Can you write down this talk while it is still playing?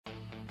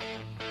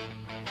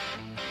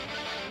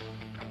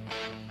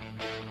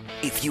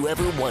If you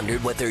ever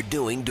wondered what they're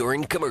doing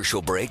during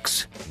commercial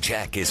breaks,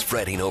 Jack is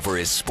fretting over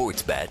his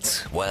sports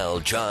bets while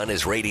John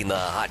is rating the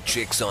hot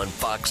chicks on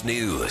Fox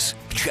News.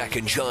 Jack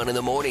and John in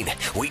the morning,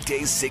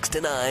 weekdays 6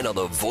 to 9 on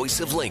the Voice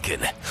of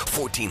Lincoln,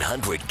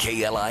 1400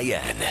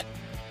 KLIN.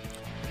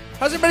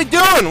 How's everybody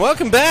doing?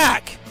 Welcome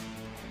back.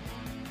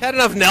 Had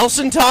enough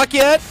Nelson talk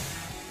yet?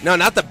 No,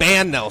 not the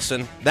band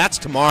Nelson. That's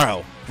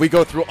tomorrow. We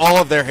go through all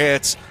of their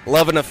hits.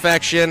 Love and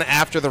Affection,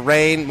 After the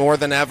Rain, More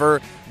Than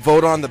Ever,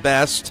 Vote on the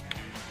Best.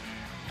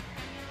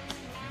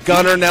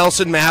 Gunnar,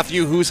 Nelson,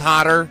 Matthew, who's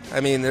hotter?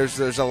 I mean,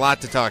 there's a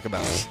lot to talk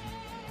about.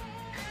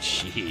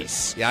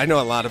 Jeez. Yeah, I know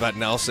a lot about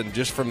Nelson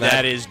just from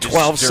that is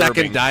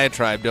 12-second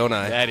diatribe, don't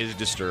I? That is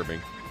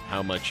disturbing,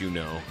 how much you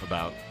know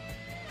about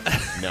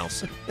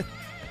Nelson.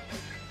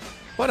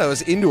 What? I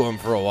was into him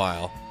for a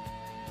while.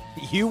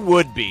 You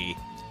would be.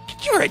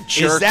 You're a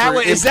jerk.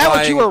 Is that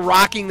what you were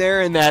rocking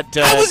there in that?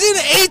 I was in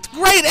 8th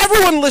grade.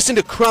 Everyone listened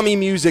to crummy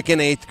music in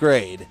 8th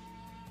grade.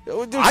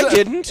 I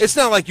didn't. It's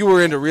not like you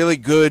were into really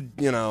good,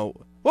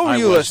 What were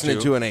you listening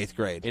to in 8th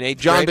grade? In 8th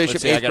John grade? Bishop,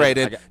 Let's see, 8th grade,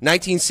 in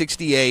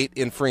 1968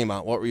 in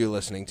Fremont. What were you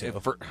listening to? It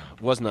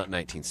was not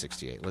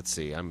 1968. Let's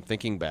see. I'm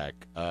thinking back.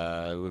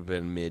 It would have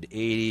been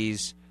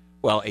mid-'80s.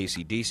 Well,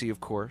 AC/DC, of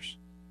course.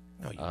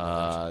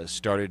 No,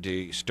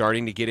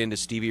 starting to get into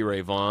Stevie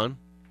Ray Vaughan,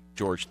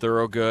 George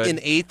Thorogood. In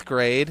 8th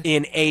grade?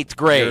 In 8th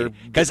grade.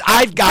 Because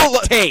I've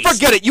got taste.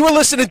 Forget it. You were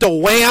listening to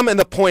Wham and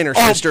the Pointer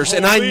Sisters,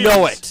 and I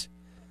know it.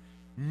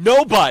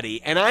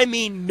 Nobody, and I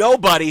mean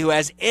nobody, who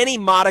has any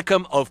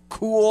modicum of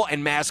cool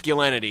and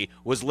masculinity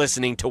was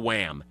listening to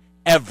Wham.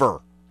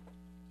 Ever.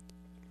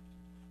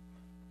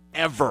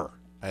 Ever.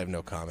 I have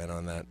no comment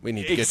on that. We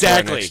need to get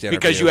exactly, to our next interview.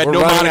 because you had We're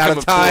no running modicum out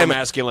of time. cool and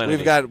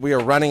masculinity. We are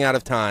running out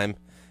of time,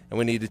 and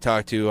we need to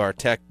talk to our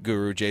tech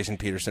guru, Jason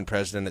Peterson,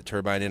 president at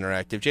Turbine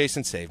Interactive.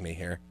 Jason, save me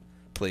here,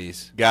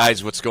 please.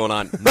 Guys, what's going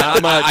on?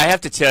 Not much. I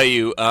have to tell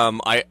you,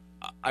 I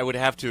would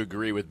have to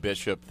agree with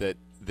Bishop that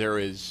there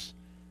is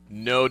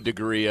no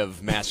degree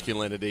of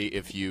masculinity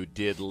if you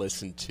did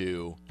listen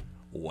to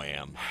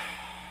Wham.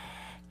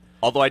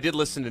 Although I did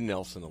listen to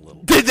Nelson a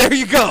little bit. There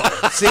you go.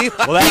 See?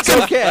 Well, that's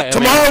okay.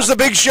 Tomorrow's the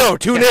big show.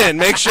 Tune in.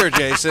 Make sure,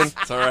 Jason.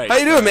 It's all right. How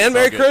you doing, man?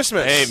 Merry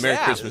Christmas. Hey, Merry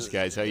Christmas,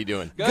 guys. How you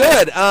doing?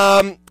 Good.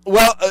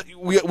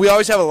 We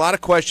always have a lot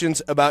of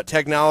questions about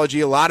technology.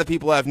 A lot of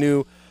people have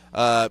new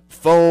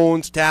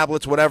phones,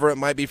 tablets, whatever it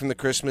might be from the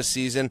Christmas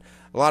season.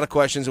 A lot of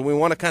questions, and we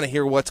want to kind of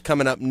hear what's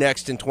coming up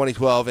next in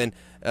 2012. And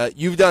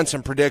you've done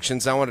some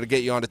predictions. I wanted to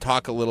get you on to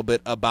talk a little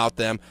bit about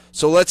them.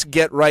 So let's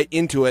get right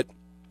into it.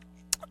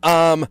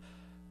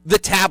 The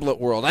tablet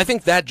world. I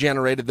think that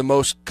generated the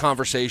most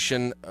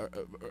conversation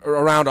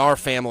around our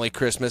family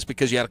Christmas,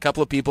 because you had a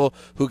couple of people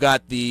who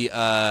got the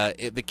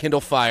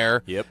Kindle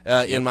Fire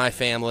in my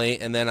family,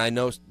 and then I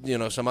know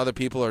some other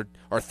people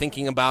are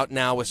thinking about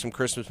now with some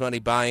Christmas money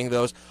buying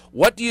those.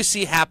 What do you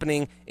see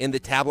happening in the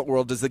tablet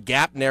world? Does the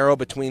gap narrow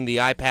between the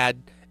iPad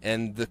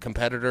and the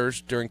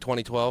competitors during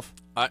 2012?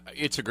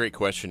 It's a great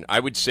question. I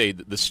would say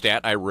that the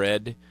stat I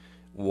read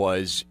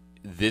was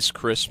this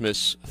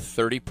Christmas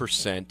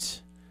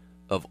 30%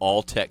 of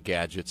all tech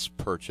gadgets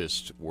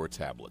purchased were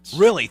tablets.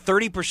 Really?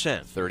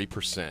 30%?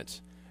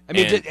 30%. I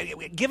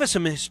mean, give us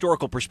some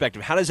historical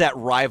perspective. How does that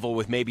rival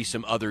with maybe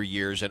some other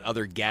years and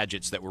other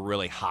gadgets that were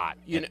really hot?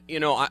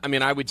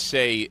 I would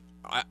say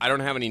I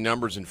don't have any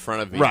numbers in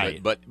front of me,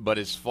 right. but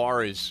as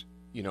far as,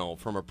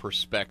 from a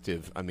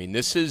perspective, I mean,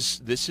 this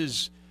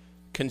is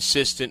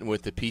consistent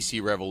with the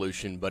PC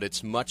revolution, but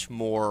it's much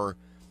more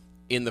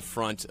in the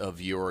front of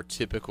your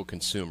typical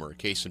consumer.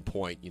 Case in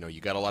point, you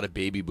got a lot of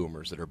baby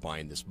boomers that are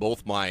buying this.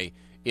 Both my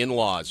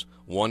in-laws,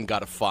 one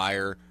got a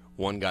Fire,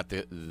 one got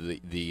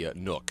the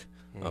Nook.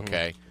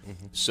 Okay,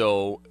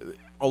 so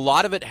a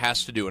lot of it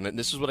has to do, and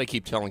this is what I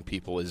keep telling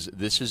people: is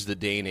this is the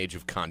day and age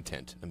of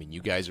content. I mean,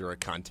 you guys are a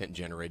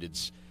content-generated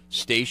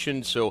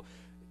station, so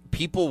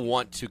people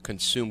want to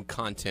consume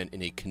content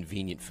in a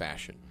convenient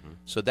fashion.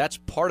 So that's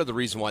part of the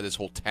reason why this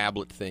whole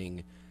tablet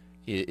thing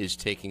is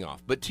taking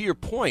off. But to your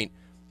point,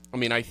 I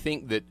mean, I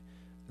think that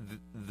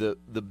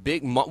the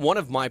big one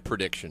of my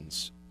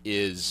predictions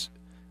is,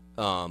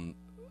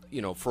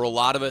 for a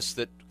lot of us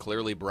that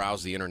clearly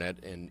browse the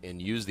internet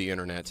and use the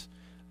internet,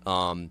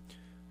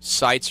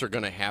 sites are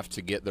going to have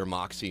to get their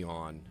moxie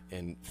on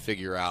and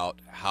figure out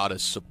how to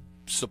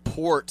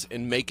support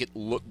and make it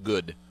look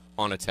good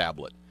on a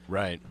tablet.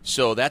 Right.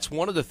 So that's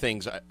one of the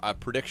things, a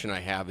prediction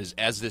I have is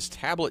as this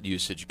tablet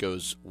usage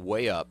goes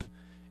way up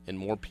and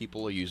more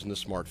people are using the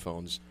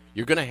smartphones,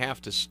 you're going to have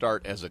to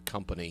start as a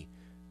company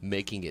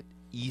making it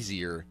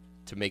easier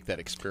to make that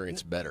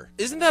experience better.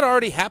 Isn't that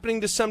already happening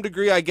to some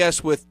degree, I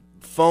guess, with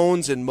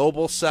phones and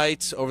mobile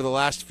sites over the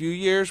last few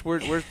years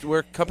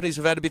where companies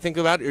have had to be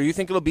thinking about it? Or you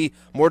think it'll be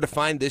more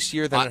defined this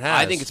year than it has?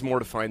 I think it's more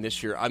defined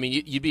this year. I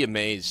mean, you'd be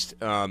amazed.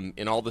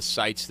 In all the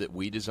sites that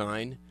we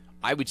design,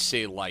 I would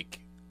say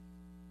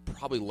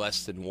probably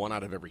less than 1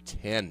 out of every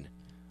 10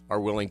 are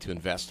willing to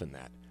invest in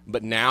that.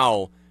 But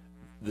now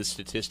the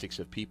statistics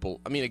of people,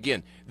 I mean,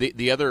 again,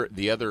 the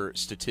other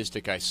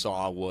statistic I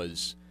saw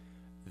was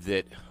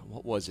that,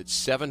 what was it,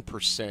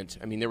 7%.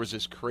 I mean, there was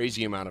this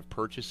crazy amount of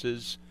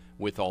purchases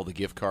with all the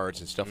gift cards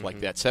and stuff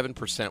like that.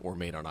 7% were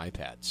made on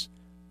iPads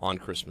on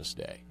Christmas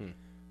Day.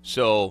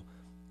 So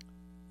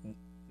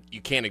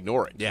you can't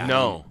ignore it. Yeah.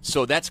 No.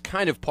 So that's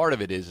kind of part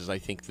of it is I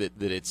think that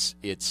it's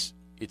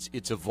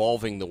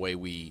evolving the way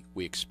we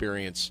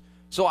experience.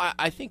 So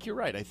I think you're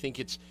right. I think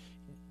it's,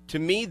 to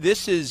me,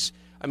 this is,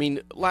 I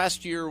mean,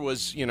 last year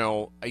was,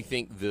 I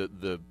think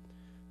the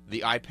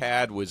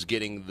iPad was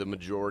getting the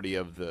majority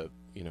of the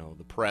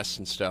press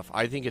and stuff.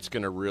 I think it's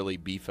going to really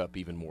beef up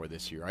even more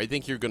this year. I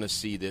think you're going to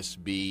see this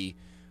be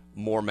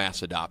more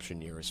mass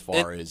adoption year as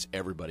far as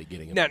everybody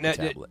getting a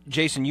tablet.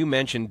 Jason, you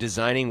mentioned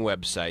designing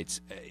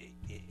websites,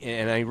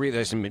 and I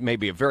realize it may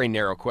be a very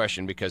narrow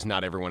question because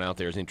not everyone out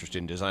there is interested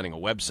in designing a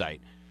website,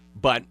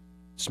 but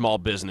small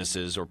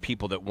businesses or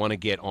people that want to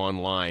get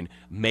online,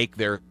 make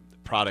their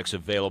products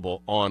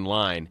available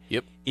online.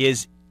 Yep.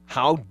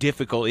 How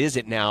difficult is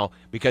it now?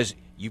 Because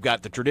you've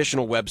got the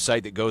traditional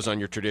website that goes on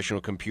your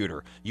traditional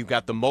computer. You've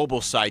got the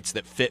mobile sites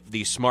that fit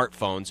these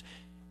smartphones.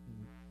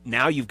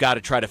 Now you've got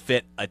to try to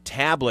fit a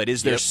tablet.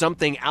 Is there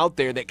something out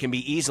there that can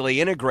be easily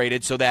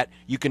integrated so that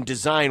you can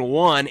design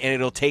one and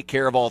it'll take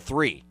care of all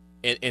three?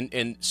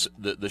 And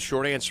the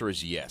short answer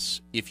is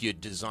yes, if you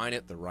design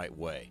it the right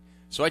way.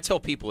 So I tell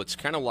people it's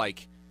kind of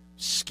like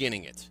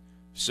skinning it.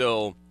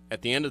 So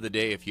at the end of the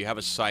day, if you have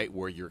a site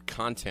where your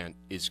content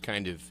is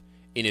kind of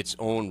in its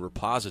own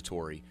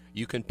repository,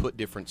 you can put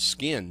different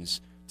skins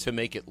to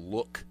make it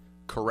look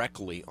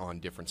correctly on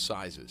different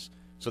sizes.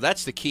 So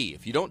that's the key.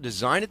 If you don't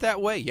design it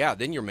that way,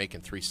 then you're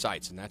making 3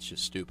 sites, and that's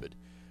just stupid.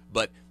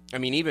 But, I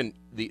mean, even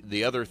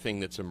the other thing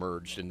that's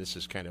emerged, and this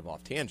is kind of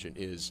off tangent,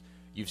 is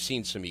you've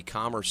seen some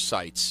e-commerce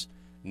sites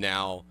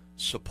now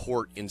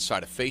support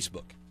inside of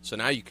Facebook. So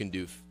now you can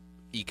do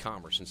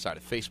e-commerce inside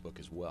of Facebook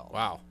as well.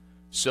 Wow.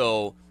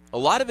 So a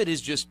lot of it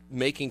is just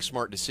making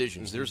smart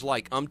decisions. There's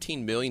like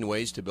umpteen million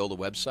ways to build a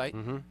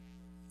website.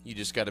 You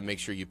just got to make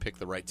sure you pick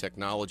the right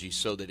technology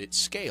so that it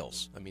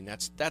scales. I mean,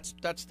 that's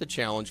the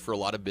challenge for a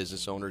lot of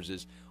business owners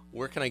is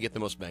where can I get the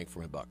most bang for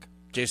my buck?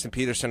 Jason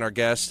Peterson, our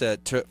guest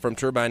from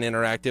Turbine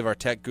Interactive, our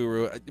tech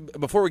guru.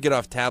 Before we get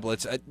off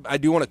tablets, I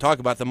do want to talk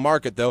about the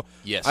market, though.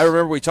 Yes. I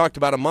remember we talked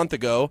about a month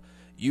ago.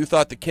 You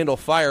thought the Kindle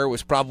Fire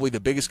was probably the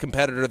biggest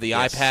competitor the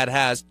iPad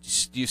has.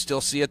 Do you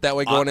still see it that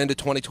way going into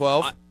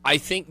 2012? I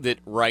think that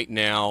right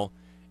now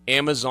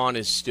Amazon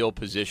is still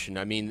positioned.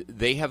 I mean,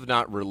 they have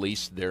not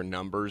released their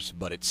numbers,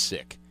 but it's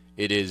sick.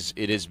 It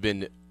has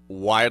been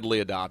widely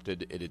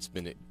adopted. It's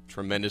been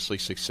tremendously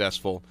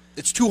successful.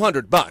 It's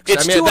 $200.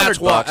 It's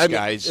 $200,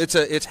 guys.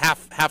 It's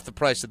half the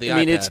price of the iPad.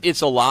 I mean,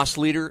 it's a loss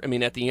leader. I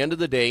mean, at the end of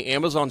the day,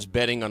 Amazon's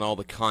betting on all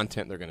the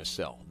content they're going to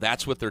sell.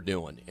 That's what they're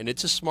doing, and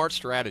it's a smart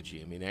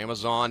strategy. I mean,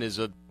 Amazon is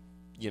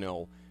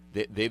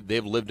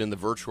they've lived in the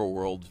virtual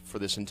world for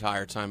this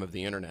entire time of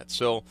the internet.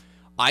 So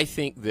I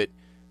think that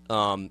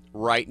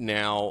right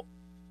now,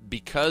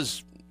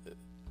 because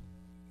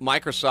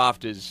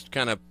Microsoft is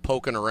kind of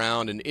poking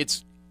around, and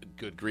it's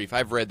good grief.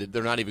 I've read that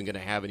they're not even going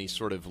to have any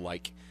sort of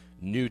like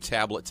new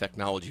tablet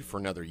technology for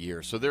another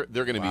year. So they're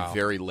going to be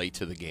very late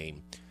to the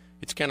game.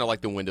 It's kind of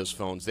like the Windows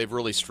phones. They've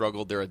really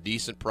struggled. They're a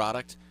decent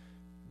product,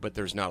 but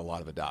there's not a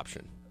lot of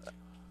adoption.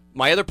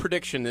 My other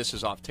prediction, this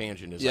is off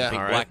tangent, is I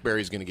think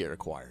BlackBerry is going to get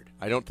acquired.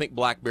 I don't think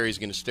BlackBerry is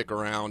going to stick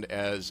around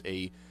as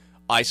a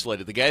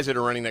isolated. The guys that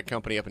are running that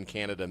company up in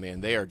Canada, man,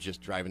 they are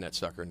just driving that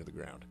sucker into the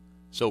ground.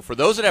 So for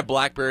those that have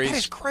BlackBerries, That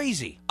is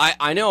crazy.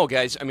 I know,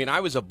 guys. I mean,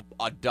 I was a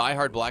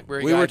diehard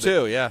BlackBerry guy. We were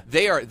too, yeah.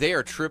 They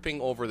are tripping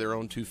over their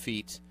own 2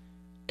 feet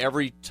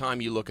every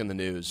time you look in the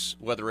news,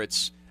 whether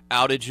it's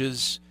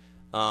outages,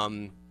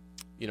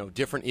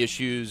 different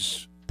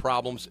issues,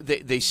 problems.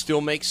 They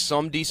still make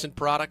some decent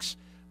products,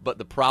 but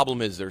the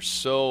problem is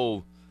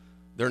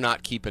they're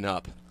not keeping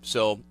up.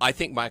 So I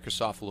think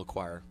Microsoft will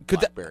acquire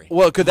BlackBerry.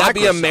 Could that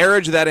be a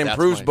marriage that That's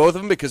improves both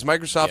of them? Because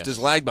Microsoft has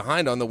lagged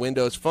behind on the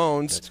Windows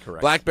phones. That's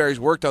correct. BlackBerry's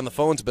worked on the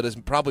phones, but has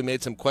probably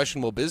made some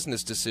questionable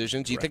business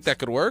decisions. Do you think that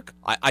could work?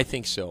 I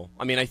think so.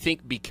 I mean, I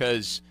think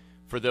because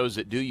for those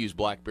that do use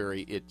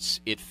BlackBerry,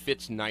 it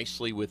fits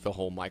nicely with the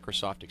whole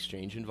Microsoft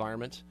Exchange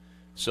environment.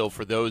 So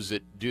for those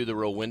that do the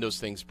real Windows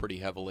things pretty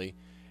heavily,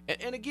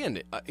 and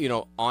again,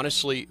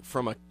 honestly,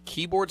 from a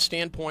keyboard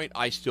standpoint,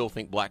 I still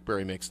think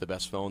BlackBerry makes the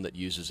best phone that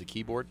uses a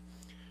keyboard.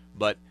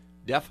 But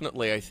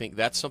definitely, I think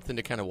that's something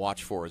to kind of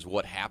watch for is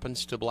what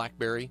happens to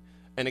BlackBerry.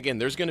 And again,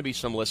 there's going to be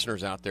some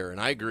listeners out there,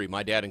 and I agree.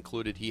 My dad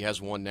included. He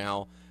has one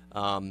now.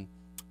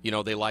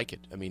 They like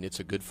it. I mean, it's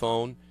a good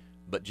phone,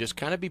 but just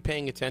kind of be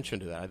paying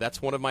attention to that.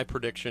 That's one of my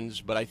predictions.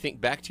 But I think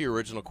back to your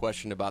original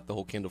question about the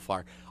whole Kindle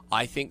Fire,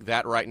 I think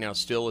that right now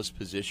still is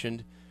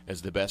positioned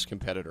as the best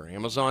competitor.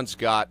 Amazon's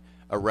got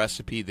a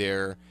recipe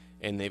there,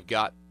 and they've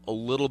got a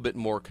little bit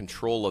more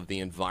control of the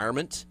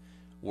environment,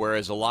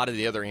 whereas a lot of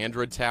the other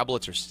Android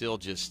tablets are still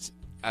just,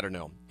 I don't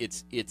know.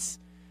 It's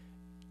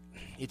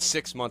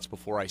 6 months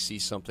before I see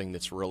something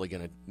that's really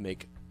going to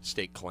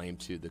stake claim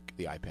to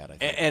the iPad, I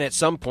think. And at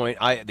some point,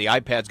 the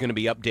iPad's going to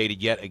be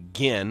updated yet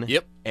again.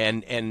 Yep.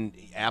 And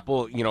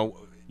Apple,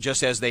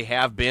 just as they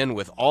have been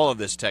with all of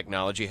this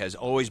technology, has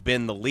always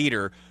been the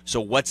leader. So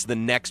what's the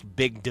next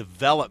big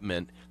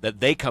development that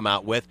they come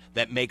out with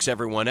that makes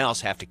everyone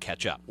else have to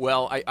catch up?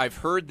 Well, I've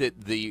heard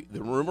that the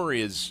rumor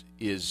is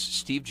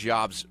Steve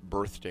Jobs'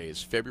 birthday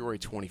is February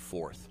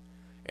 24th,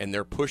 and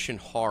they're pushing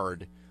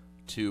hard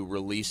to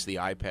release the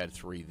iPad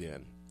 3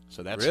 then.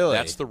 So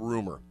that's the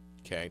rumor,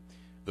 okay,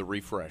 the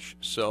refresh.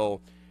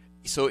 So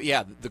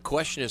yeah, the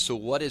question is, so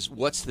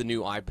what's the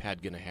new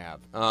iPad going to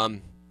have?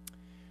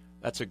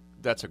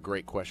 That's a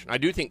great question. I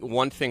do think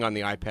one thing on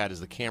the iPad is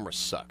the camera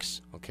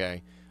sucks,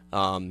 okay?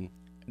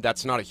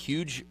 That's not a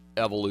huge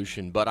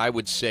evolution, but I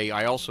would say,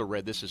 I also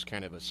read, this is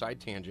kind of a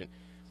side tangent,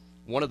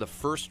 one of the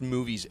first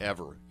movies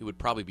ever, it would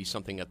probably be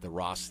something at the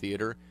Ross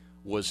Theater,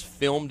 was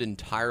filmed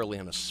entirely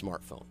on a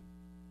smartphone,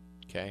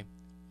 okay?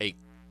 A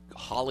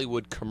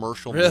Hollywood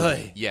commercial movie.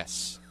 Really?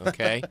 Yes,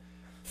 okay?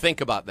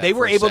 Think about that. They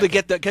were for a able to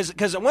second. get the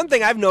because one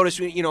thing I've noticed,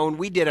 when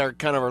we did our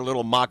kind of our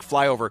little mock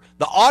flyover,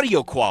 the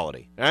audio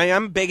quality.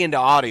 I'm big into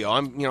audio.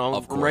 I'm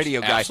Of a course,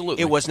 radio guy.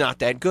 absolutely. It was not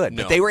that good,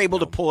 No, but they were able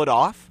to pull it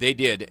off. They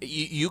did.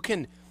 You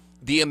can,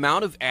 the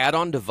amount of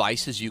add-on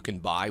devices you can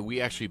buy. We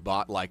actually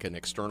bought like an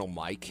external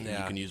mic.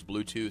 Yeah. You can use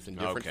Bluetooth and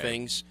different Okay.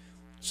 things,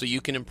 so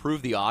you can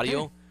improve the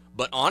audio.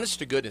 But honest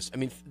to goodness, I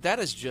mean, that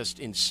is just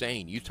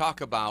insane. You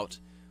talk about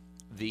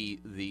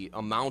the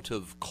amount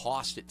of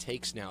cost it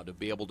takes now to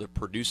be able to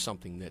produce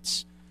something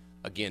that's,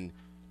 again,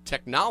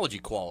 technology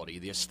quality.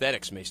 The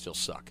aesthetics may still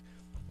suck,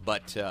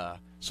 but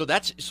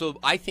so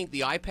I think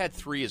the iPad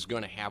 3 is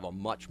going to have a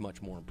much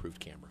more improved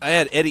camera. I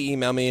had Eddie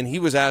email me, and he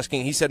was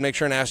asking. He said, "Make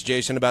sure and ask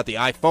Jason about the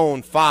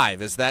iPhone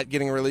 5. Is that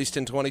getting released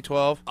in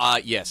 2012?"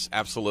 Yes,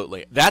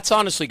 absolutely. That's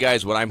honestly,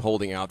 guys, what I'm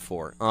holding out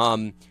for.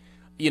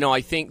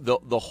 I think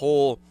the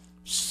whole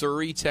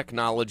Surrey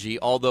technology,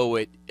 although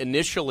it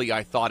initially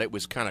I thought it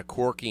was kind of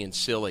quirky and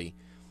silly,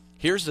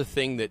 here's the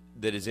thing that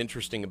is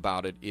interesting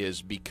about it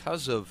is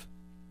because of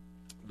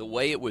the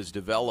way it was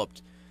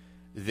developed,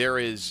 there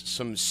is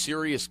some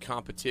serious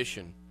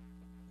competition,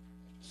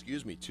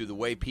 to the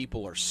way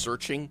people are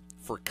searching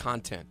for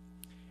content,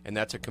 and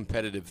that's a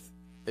competitive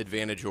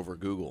advantage over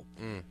Google.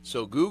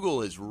 So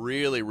Google is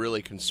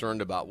really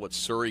concerned about what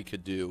Surrey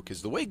could do,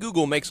 because the way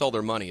Google makes all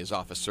their money is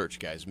off of search,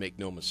 guys. Make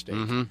no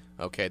mistake.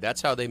 Okay,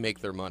 that's how they make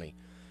their money.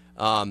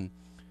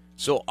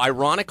 So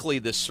ironically,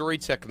 the Surrey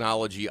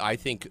technology, I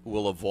think,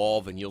 will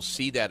evolve, and you'll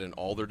see that in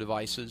all their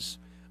devices.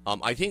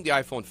 I think the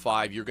iPhone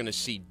 5, you're going to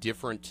see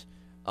different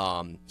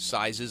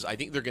sizes. I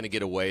think they're going to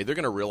get away. They're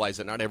going to realize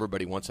that not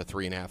everybody wants a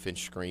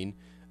 3.5-inch screen.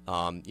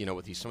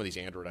 With some of these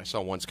Android, I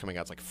saw ones coming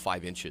out, it's like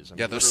 5 inches. I mean,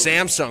 Yeah, those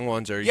literally- Samsung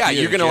ones are. Yeah,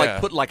 huge, you're gonna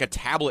put like a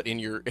tablet in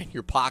your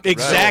pocket.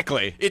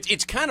 Exactly. So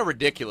it's kind of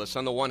ridiculous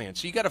on the one hand.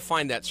 So you got to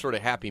find that sort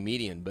of happy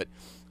median. But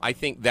I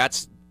think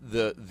that's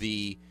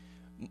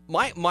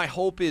my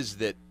hope is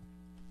that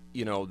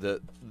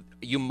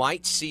you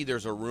might see,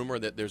 there's a rumor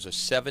that there's a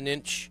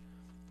 7-inch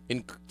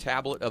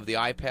tablet of the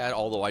iPad,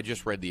 although I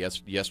just read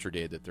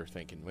yesterday that they're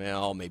thinking,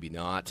 well, maybe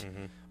not.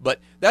 But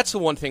that's the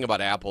one thing about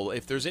Apple.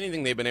 If there's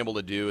anything they've been able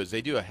to do, is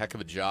they do a heck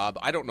of a job.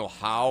 I don't know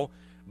how,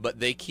 but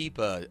they keep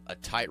a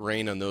tight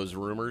rein on those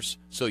rumors.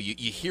 So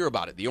you hear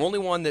about it. The only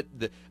one that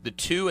the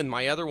two, and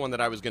my other one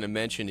that I was going to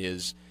mention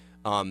is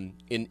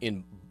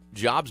in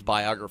Jobs'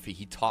 biography,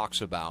 he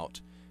talks about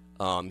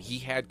he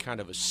had kind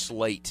of a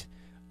slate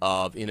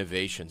of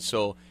innovation.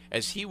 So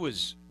as he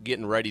was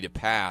getting ready to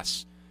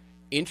pass,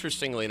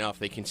 interestingly enough,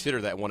 they consider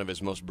that one of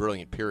his most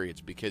brilliant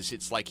periods, because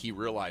it's like he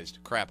realized,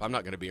 crap, I'm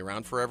not going to be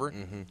around forever,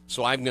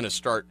 so I'm going to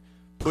start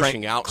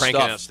pushing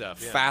cranking out stuff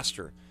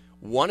faster.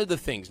 One of the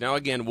things, now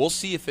again, we'll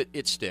see if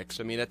it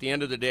sticks. I mean, at the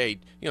end of the day,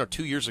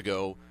 2 years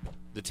ago,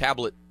 the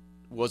tablet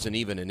wasn't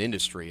even an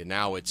industry, and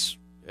now it's,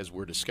 as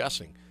we're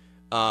discussing.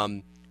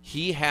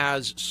 He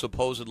has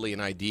supposedly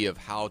an idea of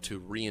how to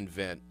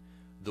reinvent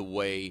the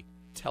way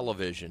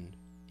television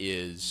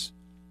is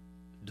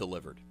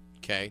delivered.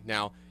 Okay,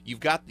 now you've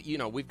got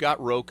we've got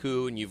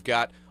Roku, and you've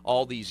got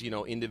all these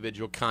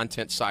individual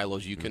content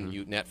silos. You can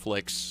use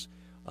Netflix,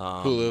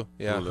 Hulu,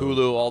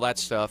 Hulu, all that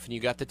stuff, and you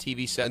got the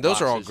TV set, and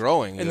those are all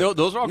growing. and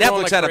those are all growing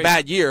Netflix like had a crazy.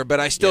 bad year, but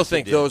I still Yes,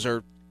 think it did. those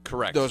are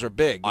Correct. Those are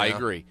big. I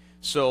agree.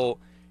 So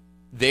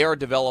they are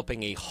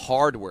developing a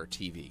hardware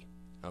TV.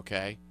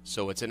 Okay,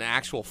 so it's an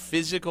actual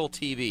physical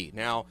TV.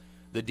 Now,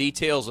 the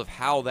details of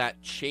how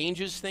that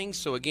changes things.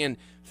 So again,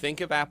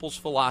 think of Apple's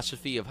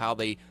philosophy of how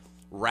they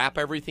wrap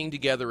everything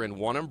together in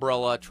one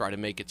umbrella, try to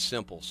make it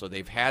simple. So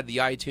they've had the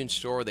iTunes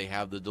Store, they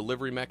have the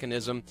delivery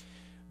mechanism.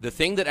 The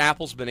thing that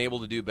Apple's been able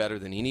to do better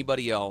than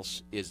anybody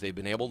else is they've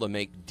been able to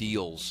make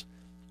deals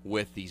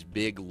with these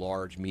big,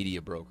 large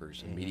media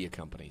brokers and media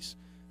companies.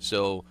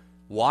 So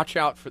watch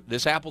out for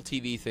this Apple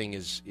TV thing.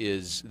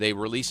 Is they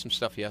released some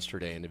stuff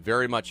yesterday, and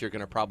very much you're going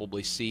to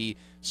probably see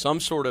some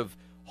sort of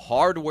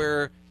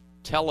hardware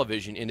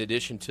television in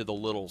addition to the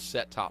little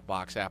set-top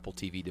box Apple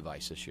TV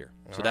device this year.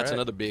 So All that's right.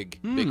 another big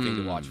thing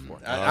to watch for.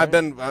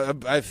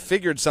 I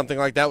figured something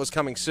like that was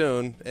coming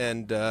soon,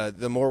 and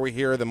the more we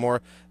hear, the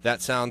more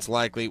that sounds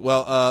likely.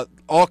 Well,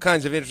 all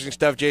kinds of interesting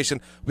stuff,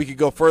 Jason. We could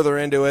go further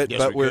into it, Yes,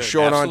 but we we're could.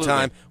 short Absolutely. on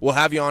time. We'll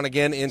have you on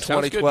again in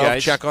Sounds good, 2012.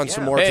 guys. Check on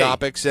some Yeah. more Hey,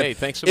 topics. And hey,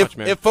 thanks so if, much,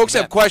 man. If folks You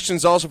have bet.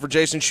 questions also for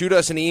Jason, shoot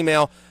us an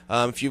email.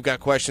 If you've got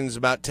questions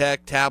about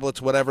tech,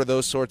 tablets, whatever,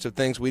 those sorts of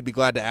things, we'd be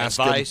glad to ask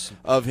Advice.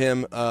 of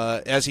him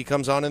as he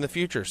comes on in the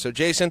future. So,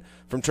 Jason,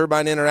 from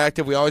Turbine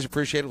Interactive, we always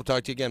appreciate it. We'll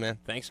talk to you again, man.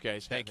 Thanks,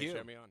 guys. Thank Thanks you. for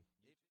having me on.